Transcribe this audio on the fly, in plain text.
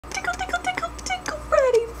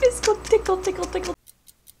fiscal tickle, tickle, tickle.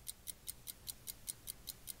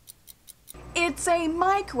 It's a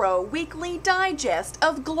micro weekly digest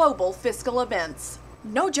of global fiscal events.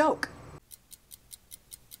 No joke.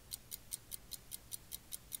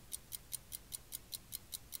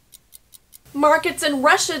 Markets in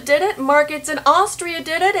Russia did it, markets in Austria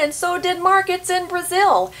did it, and so did markets in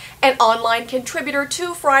Brazil. An online contributor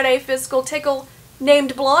to Friday Fiscal Tickle,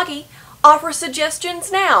 named Bloggy, offers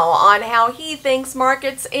suggestions now on how he thinks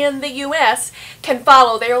markets in the U.S. can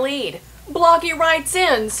follow their lead. Bloggy writes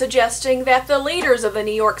in suggesting that the leaders of the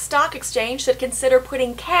New York Stock Exchange should consider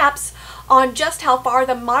putting caps on just how far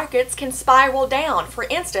the markets can spiral down. For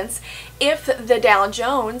instance, if the Dow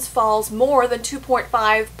Jones falls more than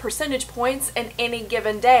 2.5 percentage points in any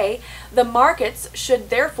given day, the markets should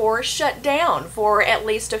therefore shut down for at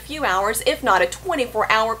least a few hours, if not a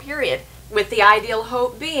 24-hour period, with the ideal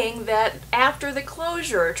hope being that after the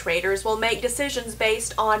closure, traders will make decisions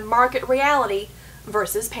based on market reality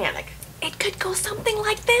versus panic. It could go something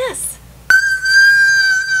like this.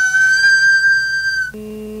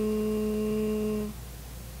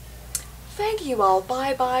 Thank you all.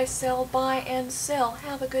 Buy, buy, sell, buy, and sell.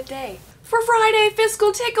 Have a good day. For Friday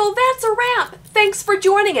Fiscal Tickle, that's a wrap. Thanks for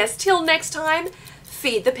joining us. Till next time,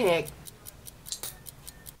 feed the pig.